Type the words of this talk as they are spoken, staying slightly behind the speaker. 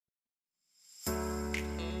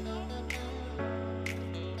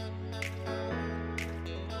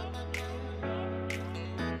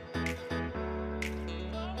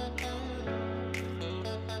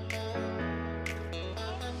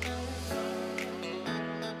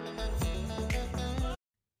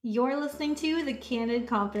You're listening to the Candid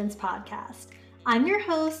Confidence Podcast. I'm your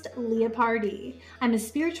host, Leah Pardee. I'm a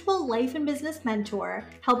spiritual life and business mentor,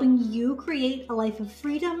 helping you create a life of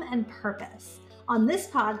freedom and purpose. On this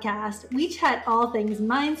podcast, we chat all things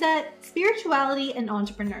mindset, spirituality, and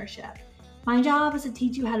entrepreneurship. My job is to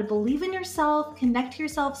teach you how to believe in yourself, connect to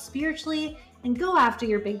yourself spiritually, and go after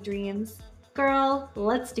your big dreams. Girl,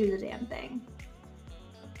 let's do the damn thing.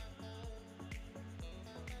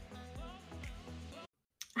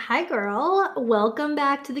 Hi, girl. Welcome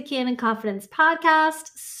back to the Candid Confidence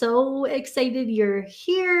Podcast. So excited you're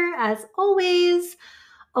here as always.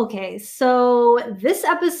 Okay, so this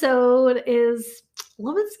episode is a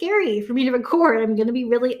little bit scary for me to record. I'm going to be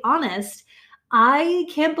really honest. I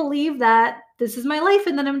can't believe that this is my life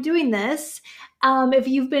and that I'm doing this. If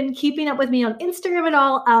you've been keeping up with me on Instagram at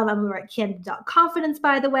all, I'm over at candid.confidence,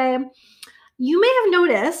 by the way. You may have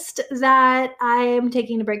noticed that I am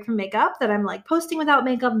taking a break from makeup, that I'm like posting without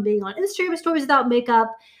makeup and being on Instagram stories without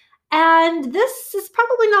makeup. And this is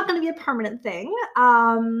probably not going to be a permanent thing.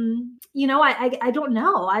 I don't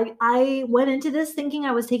know. I went into this thinking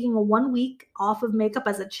I was taking a 1 week off of makeup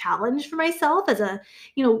as a challenge for myself, as a,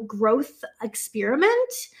 growth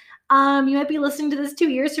experiment. You might be listening to this 2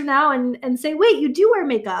 years from now and say, wait, you do wear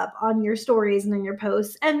makeup on your stories and in your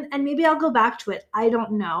posts. And maybe I'll go back to it. I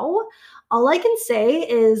don't know. All I can say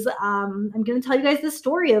is I'm going to tell you guys the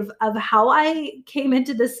story of how I came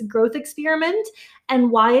into this growth experiment and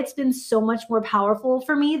why it's been so much more powerful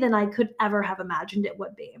for me than I could ever have imagined it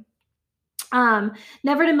would be.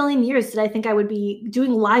 Never in a million years did I think I would be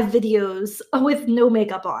doing live videos with no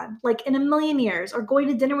makeup on, like in a million years, or going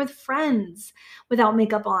to dinner with friends without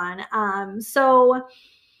makeup on.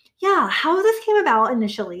 Yeah, how this came about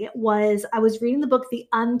initially was I was reading the book The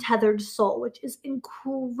Untethered Soul, which is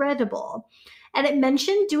incredible. And it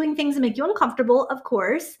mentioned doing things that make you uncomfortable, of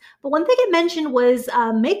course. But one thing it mentioned was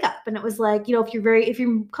makeup. And it was like, if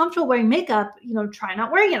you're comfortable wearing makeup, try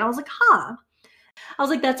not wearing it. And I was like, huh. I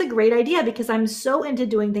was like, that's a great idea because I'm so into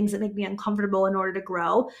doing things that make me uncomfortable in order to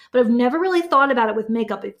grow. But I've never really thought about it with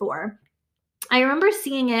makeup before. I remember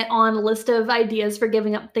seeing it on a list of ideas for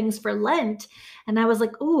giving up things for Lent. And I was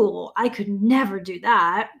like, ooh, I could never do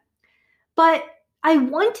that. But I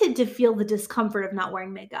wanted to feel the discomfort of not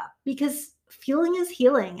wearing makeup because feeling is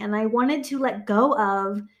healing. And I wanted to let go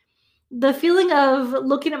of the feeling of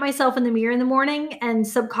looking at myself in the mirror in the morning and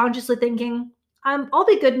subconsciously thinking, I'll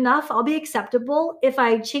be good enough, I'll be acceptable if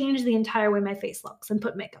I change the entire way my face looks and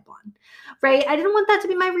put makeup on, right? I didn't want that to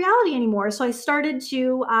be my reality anymore. So I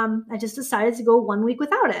I just decided to go 1 week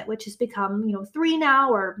without it, which has become, 3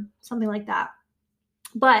 now or something like that.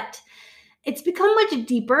 But it's become much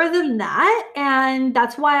deeper than that. And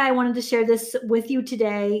that's why I wanted to share this with you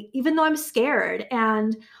today, even though I'm scared.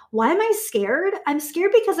 And why am I scared? I'm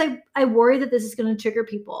scared because I worry that this is going to trigger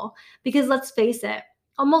people. Because let's face it,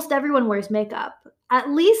 almost everyone wears makeup,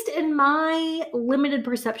 at least in my limited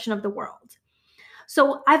perception of the world.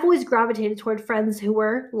 So I've always gravitated toward friends who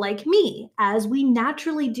were like me, as we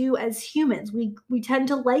naturally do as humans. We tend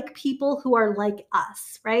to like people who are like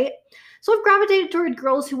us, right? So I've gravitated toward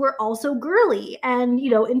girls who were also girly and,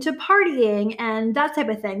 into partying and that type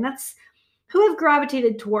of thing. That's who I've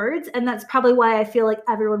gravitated towards. And that's probably why I feel like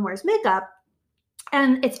everyone wears makeup.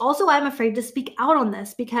 And it's also why I'm afraid to speak out on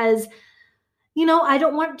this because I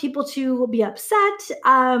don't want people to be upset,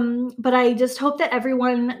 but I just hope that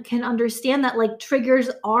everyone can understand that like triggers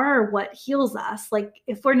are what heals us. Like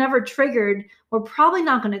if we're never triggered, we're probably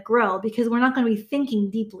not going to grow because we're not going to be thinking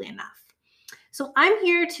deeply enough. So I'm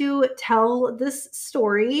here to tell this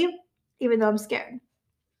story, even though I'm scared.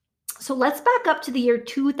 So let's back up to the year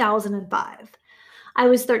 2005. I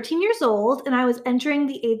was 13 years old and I was entering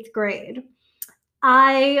the 8th grade.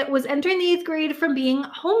 I was entering the 8th grade from being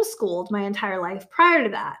homeschooled my entire life prior to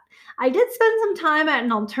that. I did spend some time at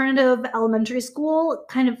an alternative elementary school,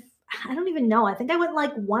 I don't even know. I think I went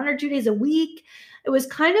like 1 or 2 days a week. It was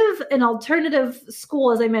kind of an alternative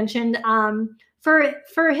school, as I mentioned, for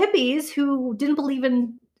hippies who didn't believe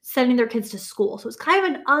in sending their kids to school. So it's kind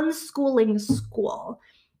of an unschooling school.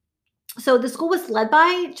 So the school was led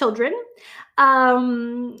by children.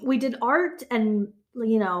 We did art and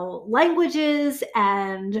languages,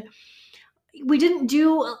 and we didn't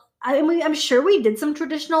do I'm sure we did some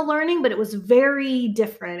traditional learning, but it was very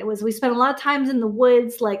different. We spent a lot of times in the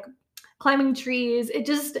woods, like climbing trees. It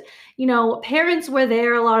just, parents were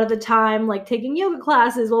there a lot of the time, like taking yoga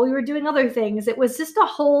classes while we were doing other things. It was just a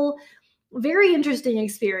whole very interesting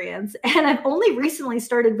experience. And I've only recently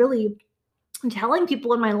started really telling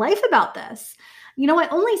people in my life about this. I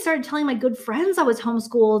only started telling my good friends I was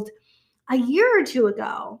homeschooled a year or two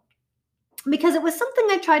ago because it was something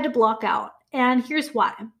I tried to block out. And here's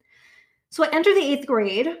why. So I enter the 8th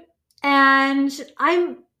grade and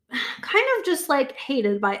I'm kind of just like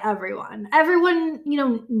hated by everyone. Everyone,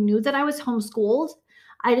 knew that I was homeschooled.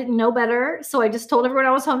 I didn't know better. So I just told everyone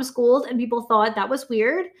I was homeschooled and people thought that was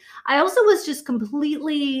weird. I also was just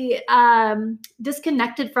completely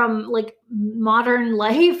disconnected from like modern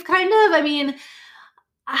life, kind of. I mean,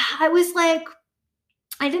 I was like,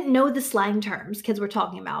 I didn't know the slang terms kids were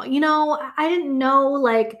talking about. I didn't know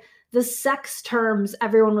like the sex terms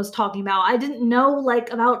everyone was talking about. I didn't know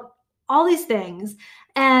like about all these things.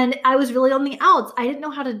 And I was really on the outs. I didn't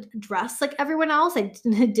know how to dress like everyone else. I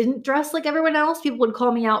didn't dress like everyone else. People would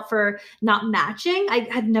call me out for not matching. I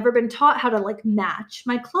had never been taught how to like match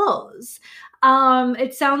my clothes.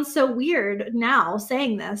 It sounds so weird now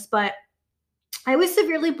saying this, but I was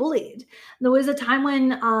severely bullied. There was a time when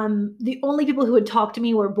the only people who would talk to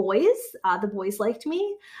me were boys. The boys liked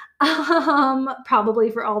me,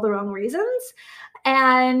 probably for all the wrong reasons,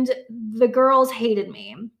 and the girls hated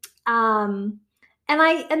me. And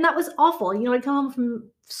that was awful. I'd come home from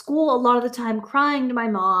school a lot of the time crying to my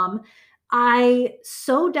mom. I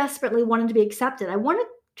so desperately wanted to be accepted. I wanted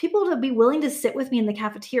people to be willing to sit with me in the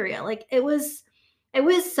cafeteria. Like it was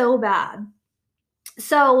so bad.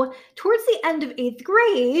 So, towards the end of 8th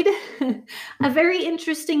grade, a very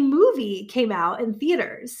interesting movie came out in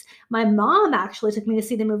theaters. My mom actually took me to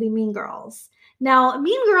see the movie Mean Girls. Now,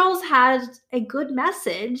 Mean Girls had a good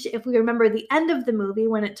message, if we remember the end of the movie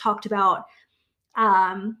when it talked about,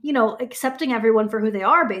 accepting everyone for who they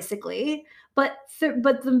are, basically. But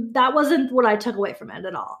that wasn't what I took away from it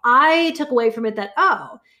at all. I took away from it that,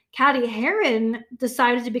 oh, Caddy Heron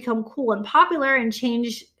decided to become cool and popular and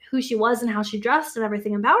change who she was and how she dressed and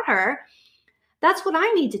everything about her. That's what I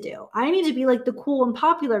need to do. I need to be like the cool and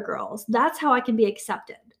popular girls. That's how I can be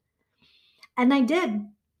accepted. And I did.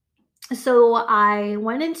 So I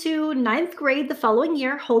went into 9th grade the following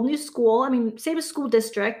year, whole new school. I mean, same school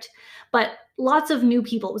district, but lots of new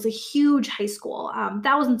people. It was a huge high school,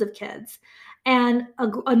 thousands of kids, and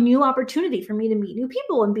a new opportunity for me to meet new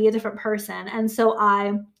people and be a different person. And so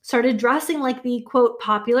I started dressing like the quote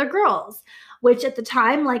popular girls, which at the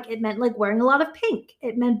time, like it meant like wearing a lot of pink.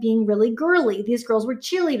 It meant being really girly. These girls were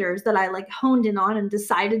cheerleaders that I like honed in on and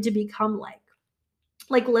decided to become like.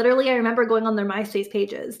 Like literally, I remember going on their MySpace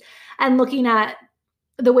pages and looking at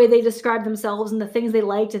the way they described themselves and the things they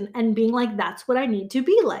liked and being like, that's what I need to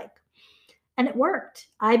be like. And it worked.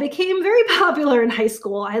 I became very popular in high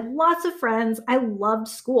school. I had lots of friends. I loved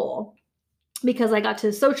school because I got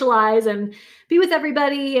to socialize and be with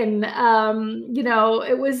everybody. And,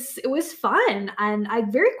 it was fun. And I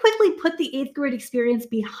very quickly put the 8th grade experience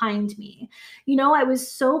behind me. I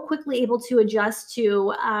was so quickly able to adjust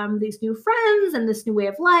to these new friends and this new way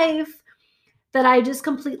of life that I just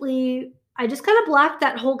kind of blacked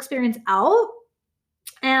that whole experience out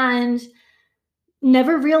and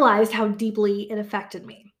never realized how deeply it affected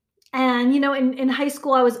me. And, in high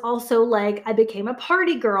school, I was also like, I became a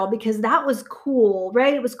party girl because that was cool,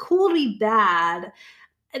 right? It was cool to be bad.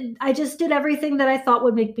 And I just did everything that I thought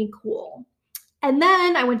would make me cool. And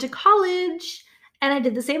then I went to college and I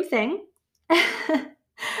did the same thing.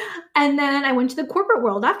 And then I went to the corporate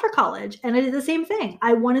world after college and I did the same thing.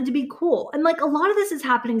 I wanted to be cool. And like a lot of this is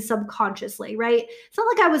happening subconsciously, right? It's not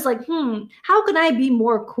like I was like, how can I be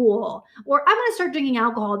more cool? Or I'm going to start drinking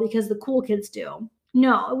alcohol because the cool kids do.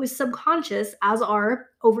 No, it was subconscious, as are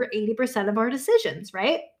over 80% of our decisions,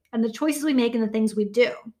 right? And the choices we make and the things we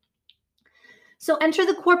do. So enter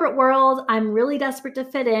the corporate world. I'm really desperate to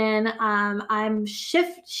fit in. I'm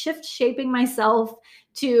shift shaping myself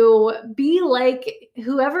to be like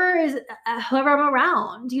whoever I'm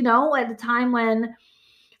around, at a time when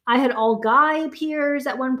I had all guy peers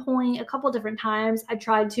at one point, a couple different times. I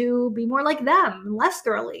tried to be more like them, less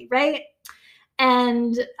girly, right?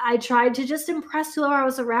 And I tried to just impress whoever I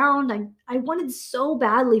was around. I wanted so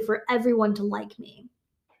badly for everyone to like me.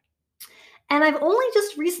 And I've only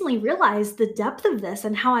just recently realized the depth of this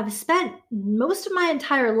and how I've spent most of my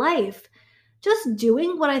entire life just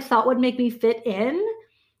doing what I thought would make me fit in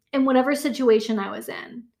whatever situation I was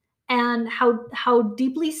in. And how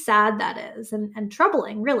deeply sad that is and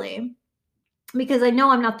troubling, really, because I know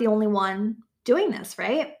I'm not the only one doing this,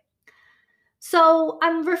 right? So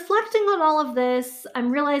I'm reflecting on all of this.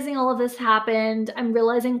 I'm realizing all of this happened. I'm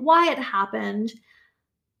realizing why it happened.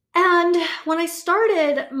 And when I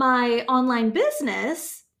started my online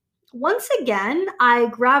business, once again, I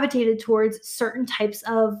gravitated towards certain types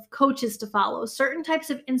of coaches to follow, certain types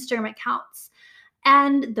of Instagram accounts.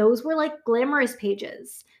 And those were like glamorous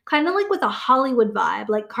pages, kind of like with a Hollywood vibe,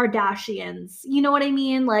 like Kardashians. You know what I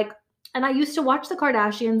mean? Like And I used to watch the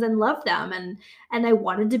Kardashians and love them, and I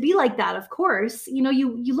wanted to be like that, of course.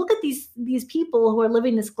 You look at these people who are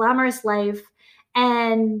living this glamorous life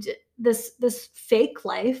and this fake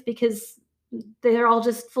life, because they're all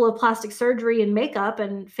just full of plastic surgery and makeup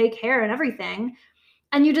and fake hair and everything,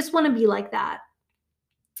 and you just want to be like that.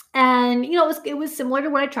 And it was similar to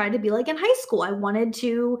what I tried to be like in high school. I went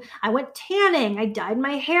tanning. I dyed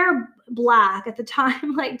my hair black at the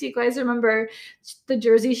time. Like, do you guys remember the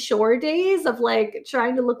Jersey Shore days of like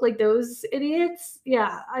trying to look like those idiots?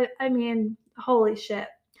 Yeah, I mean, holy shit.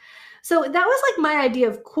 So that was like my idea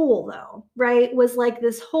of cool, though, right? Was like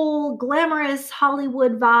this whole glamorous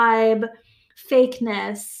Hollywood vibe,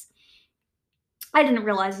 fakeness. I didn't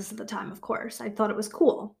realize this at the time, of course. I thought it was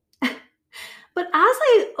cool. But as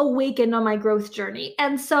I awakened on my growth journey,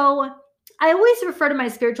 and so I always refer to my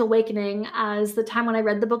spiritual awakening as the time when I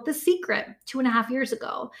read the book The Secret 2.5 years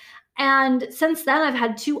ago. And since then, I've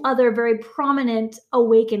had two other very prominent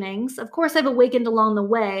awakenings. Of course, I've awakened along the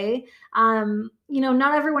way.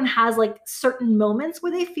 Not everyone has like certain moments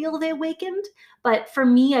where they feel they awakened, but for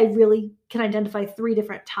me, I really can identify three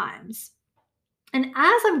different times. And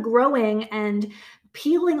as I'm growing and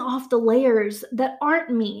peeling off the layers that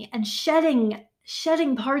aren't me and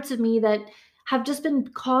shedding parts of me that have just been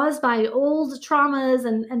caused by old traumas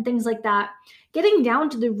and things like that, getting down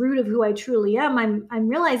to the root of who I truly am, I'm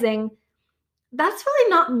realizing that's really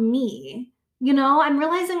not me. I'm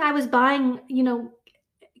realizing I was buying,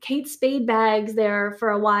 Kate Spade bags there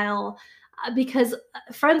for a while because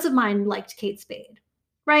friends of mine liked Kate Spade,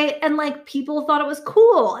 right? And like people thought it was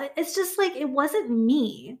cool. It's just like it wasn't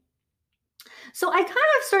me. So I kind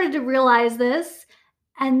of started to realize this.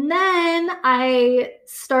 And then I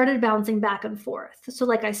started bouncing back and forth. So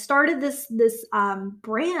like I started this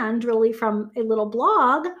brand really from a little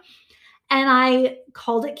blog, and I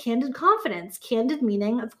called it Candid Confidence. Candid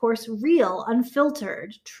meaning, of course, real,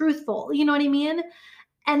 unfiltered, truthful. You know what I mean?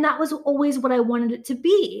 And that was always what I wanted it to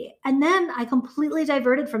be. And then I completely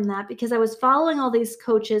diverted from that because I was following all these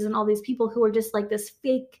coaches and all these people who were just like this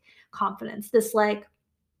fake confidence, this like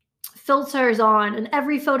filters on, and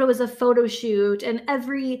every photo is a photo shoot, and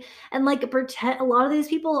like pretend, a lot of these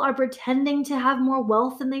people are pretending to have more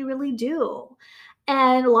wealth than they really do.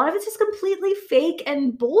 And a lot of it's just completely fake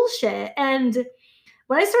and bullshit. And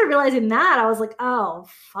when I started realizing that, I was like, oh,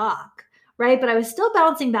 fuck. Right. But I was still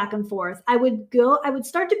bouncing back and forth. I would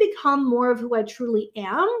start to become more of who I truly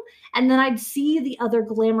am. And then I'd see the other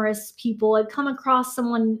glamorous people. I'd come across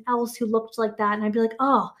someone else who looked like that. And I'd be like,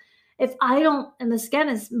 oh, if I don't, and this again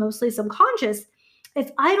is mostly subconscious, if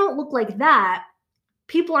I don't look like that,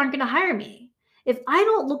 people aren't going to hire me. If I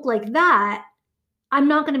don't look like that, I'm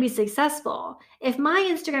not going to be successful. If my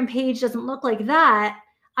Instagram page doesn't look like that,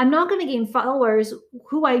 I'm not going to gain followers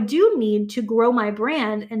who I do need to grow my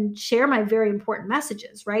brand and share my very important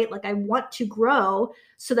messages, right? Like I want to grow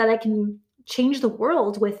so that I can change the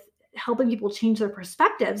world with helping people change their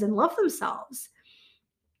perspectives and love themselves.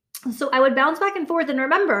 So I would bounce back and forth. And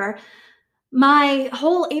remember, my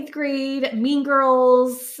whole 8th grade Mean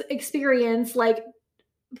Girls experience, like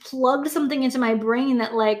plugged something into my brain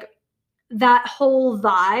that like that whole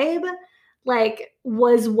vibe like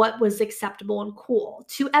was what was acceptable and cool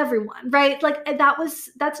to everyone, right? Like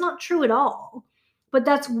that's not true at all. But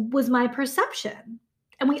that's was my perception.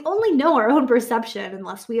 And we only know our own perception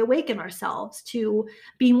unless we awaken ourselves to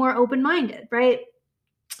be more open-minded, right?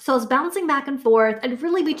 So I was bouncing back and forth. I'd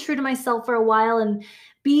really be true to myself for a while and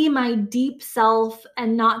be my deep self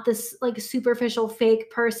and not this like superficial fake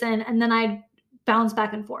person. And then I'd bounce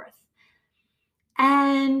back and forth.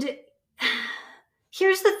 And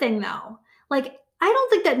here's the thing though, like, I don't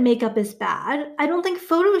think that makeup is bad. I don't think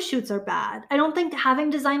photo shoots are bad. I don't think having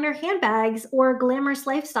designer handbags or a glamorous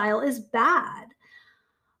lifestyle is bad.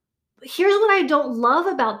 Here's what I don't love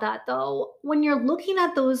about that though. When you're looking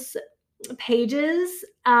at those pages,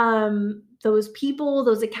 those people,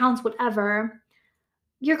 those accounts, whatever,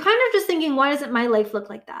 you're kind of just thinking, why doesn't my life look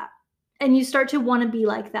like that? And you start to want to be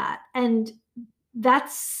like that. And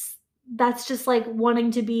that's just like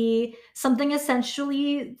wanting to be something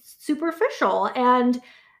essentially superficial and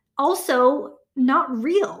also not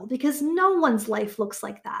real, because no one's life looks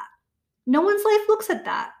like that. No one's life looks at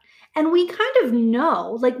that. And we kind of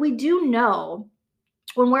know, like we do know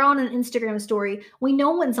when we're on an Instagram story, we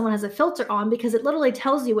know when someone has a filter on because it literally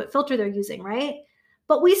tells you what filter they're using, right?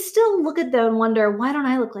 But we still look at them and wonder, why don't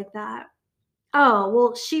I look like that? Oh,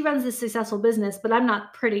 well, she runs a successful business, but I'm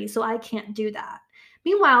not pretty, so I can't do that.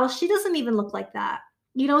 Meanwhile, she doesn't even look like that.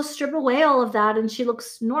 Strip away all of that and she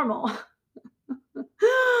looks normal.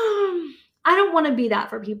 I don't want to be that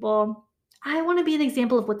for people. I want to be an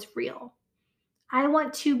example of what's real. I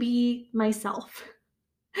want to be myself.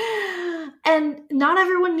 And not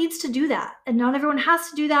everyone needs to do that. And not everyone has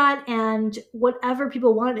to do that. And whatever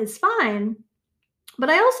people want is fine. But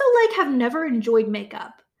I also have never enjoyed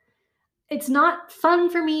makeup. It's not fun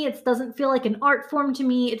for me. It doesn't feel like an art form to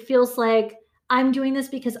me. It feels like I'm doing this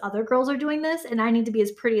because other girls are doing this and I need to be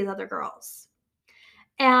as pretty as other girls.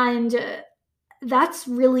 And that's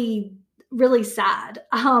really, really sad.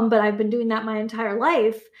 But I've been doing that my entire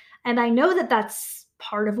life. And I know that that's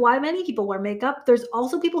part of why many people wear makeup. There's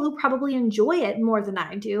also people who probably enjoy it more than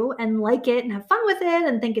I do and like it and have fun with it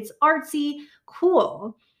and think it's artsy.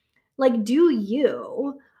 Cool. Like, do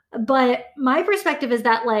you? But my perspective is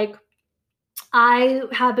that, I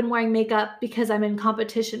have been wearing makeup because I'm in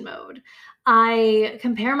competition mode. I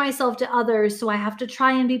compare myself to others, so I have to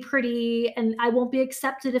try and be pretty, and I won't be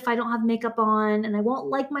accepted if I don't have makeup on, and I won't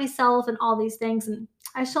like myself, and all these things. And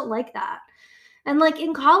I just don't like that. And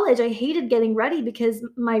in college, I hated getting ready because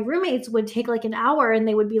my roommates would take an hour and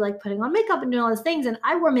they would be putting on makeup and doing all those things. And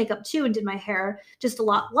I wore makeup too and did my hair just a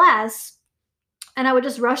lot less. And I would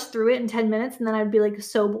just rush through it in 10 minutes and then I'd be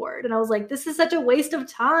so bored. And I was like, this is such a waste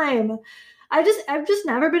of time. I've just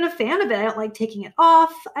never been a fan of it. I don't like taking it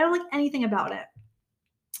off. I don't like anything about it.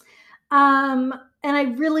 And I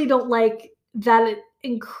really don't like that it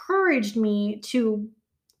encouraged me to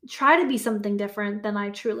try to be something different than I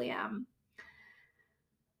truly am.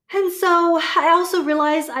 And so I also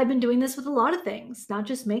realized I've been doing this with a lot of things, not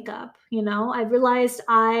just makeup. I realized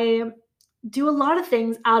I do a lot of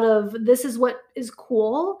things out of this is what is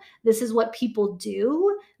cool. This is what people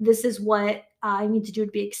do. This is what I need to do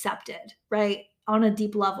to be accepted, right? On a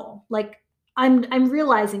deep level. I'm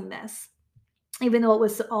realizing this, even though it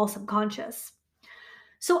was all subconscious.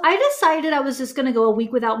 So I decided I was just going to go a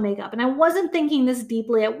week without makeup. And I wasn't thinking this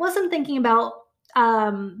deeply. I wasn't thinking about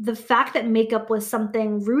the fact that makeup was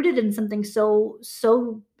something rooted in something so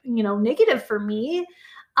negative for me.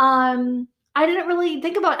 I didn't really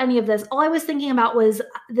think about any of this. All I was thinking about was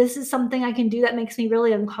this is something I can do that makes me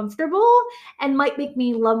really uncomfortable and might make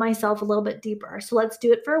me love myself a little bit deeper. So let's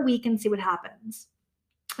do it for a week and see what happens.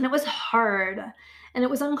 And it was hard and it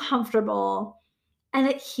was uncomfortable and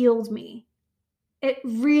it healed me. It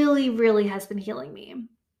really, really has been healing me.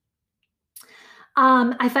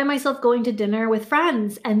 I find myself going to dinner with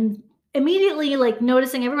friends and immediately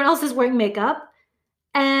noticing everyone else is wearing makeup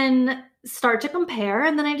and start to compare.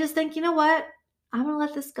 And then I just think, you know what? I'm going to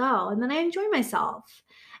let this go. And then I enjoy myself.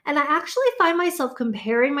 And I actually find myself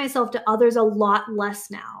comparing myself to others a lot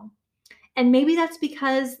less now. And maybe that's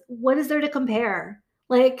because what is there to compare?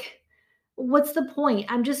 What's the point?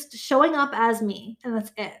 I'm just showing up as me, and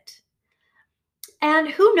that's it. And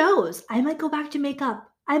who knows? I might go back to makeup.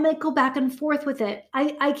 I might go back and forth with it.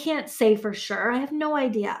 I can't say for sure. I have no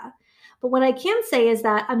idea. But what I can say is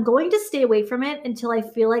that I'm going to stay away from it until I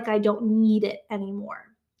feel like I don't need it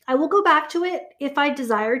anymore. I will go back to it if I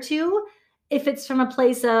desire to, if it's from a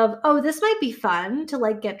place of, oh, this might be fun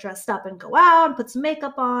to get dressed up and go out and put some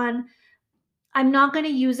makeup on. I'm not going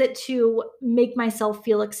to use it to make myself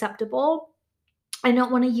feel acceptable. I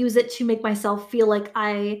don't want to use it to make myself feel like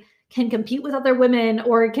I can compete with other women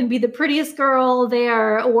or can be the prettiest girl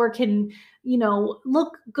there or can,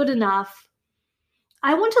 look good enough.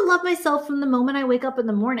 I want to love myself from the moment I wake up in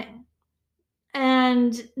the morning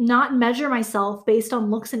and not measure myself based on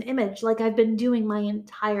looks and image like I've been doing my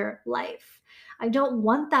entire life. I don't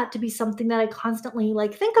want that to be something that I constantly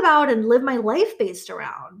think about and live my life based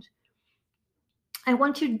around. I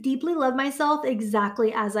want to deeply love myself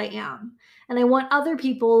exactly as I am. And I want other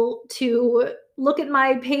people to look at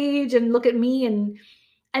my page and look at me and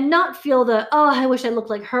not feel oh, I wish I looked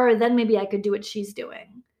like her, then maybe I could do what she's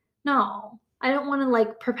doing. No, I don't want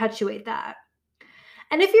to perpetuate that.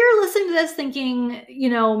 And if you're listening to this thinking,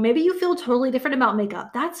 maybe you feel totally different about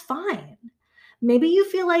makeup, that's fine. Maybe you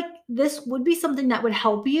feel like this would be something that would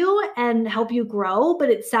help you and help you grow, but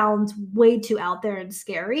it sounds way too out there and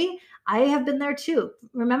scary. I have been there too.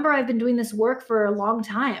 Remember, I've been doing this work for a long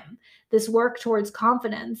time, this work towards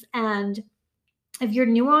confidence. And if you're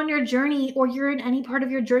new on your journey or you're in any part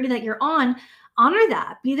of your journey that you're on, honor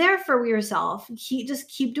that. Be there for yourself. Just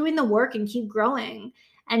keep doing the work and keep growing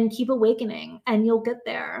and keep awakening, and you'll get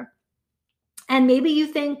there. And maybe you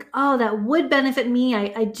think, oh, that would benefit me.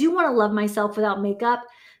 I do want to love myself without makeup.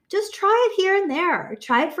 Just try it here and there.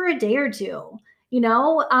 Try it for a day or two.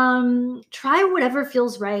 Try whatever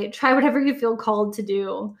feels right. Try whatever you feel called to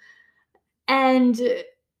do. And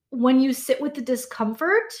when you sit with the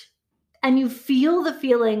discomfort and you feel the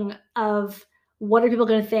feeling of what are people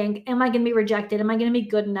going to think? Am I going to be rejected? Am I going to be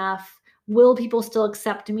good enough? Will people still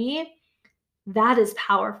accept me? That is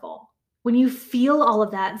powerful. When you feel all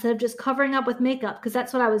of that instead of just covering up with makeup, because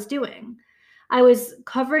that's what I was doing. I was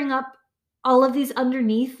covering up all of these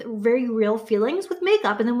underneath very real feelings with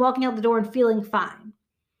makeup and then walking out the door and feeling fine.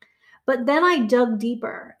 But then I dug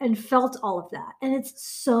deeper and felt all of that. And it's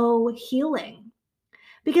so healing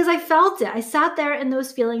because I felt it. I sat there in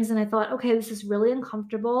those feelings and I thought, okay, this is really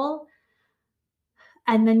uncomfortable.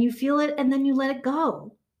 And then you feel it and then you let it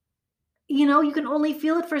go. You can only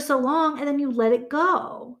feel it for so long and then you let it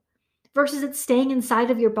go versus it staying inside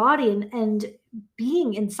of your body and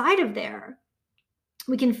being inside of there.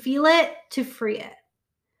 We can feel it to free it.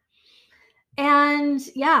 And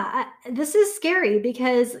yeah, this is scary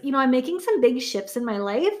because, I'm making some big shifts in my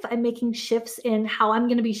life. I'm making shifts in how I'm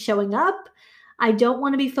going to be showing up. I don't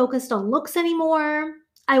want to be focused on looks anymore.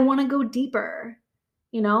 I want to go deeper.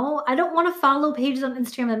 I don't want to follow pages on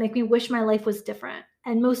Instagram that make me wish my life was different.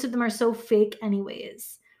 And most of them are so fake,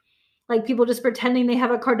 anyways. Like people just pretending they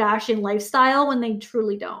have a Kardashian lifestyle when they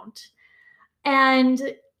truly don't.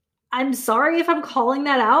 And I'm sorry if I'm calling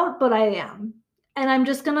that out, but I am. And I'm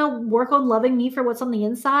just going to work on loving me for what's on the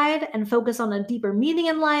inside and focus on a deeper meaning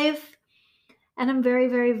in life. And I'm very,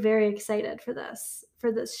 very, very excited for this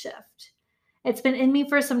shift. It's been in me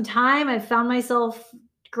for some time. I've found myself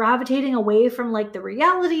gravitating away from like the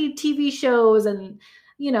reality TV shows and,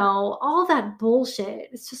 all that bullshit.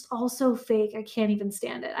 It's just all so fake. I can't even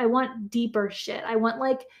stand it. I want deeper shit. I want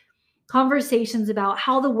like conversations about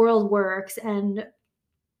how the world works and,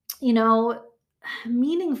 you know,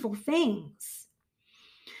 meaningful things.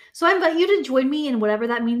 So I invite you to join me in whatever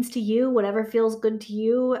that means to you, whatever feels good to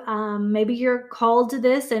you. Maybe you're called to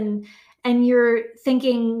this and you're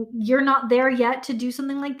thinking you're not there yet to do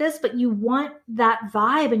something like this, but you want that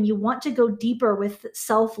vibe and you want to go deeper with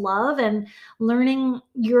self-love and learning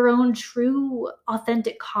your own true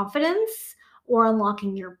authentic confidence or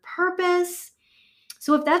unlocking your purpose.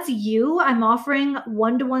 So if that's you, I'm offering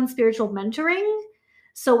one-to-one spiritual mentoring.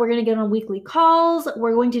 So we're going to get on weekly calls.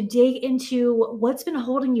 We're going to dig into what's been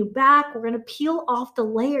holding you back. We're going to peel off the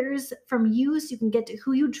layers from you so you can get to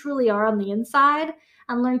who you truly are on the inside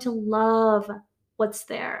and learn to love what's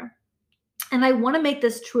there. And I want to make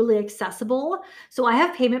this truly accessible. So I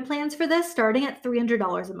have payment plans for this starting at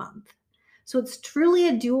 $300 a month. So it's truly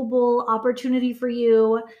a doable opportunity for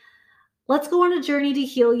you. Let's go on a journey to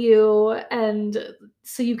heal you and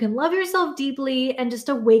so you can love yourself deeply and just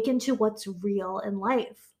awaken to what's real in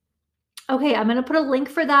life. Okay, I'm going to put a link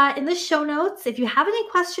for that in the show notes. If you have any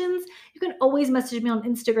questions, you can always message me on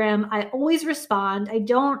Instagram. I always respond. I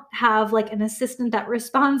don't have like an assistant that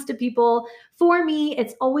responds to people for me.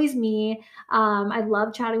 It's always me. I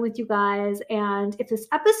love chatting with you guys. And if this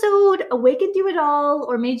episode awakened you at all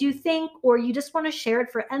or made you think, or you just want to share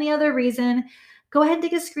it for any other reason, go ahead and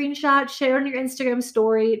take a screenshot, share it on your Instagram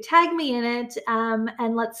story, tag me in it,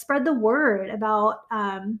 and let's spread the word about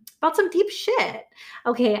some deep shit.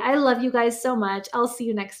 Okay, I love you guys so much. I'll see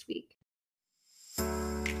you next week.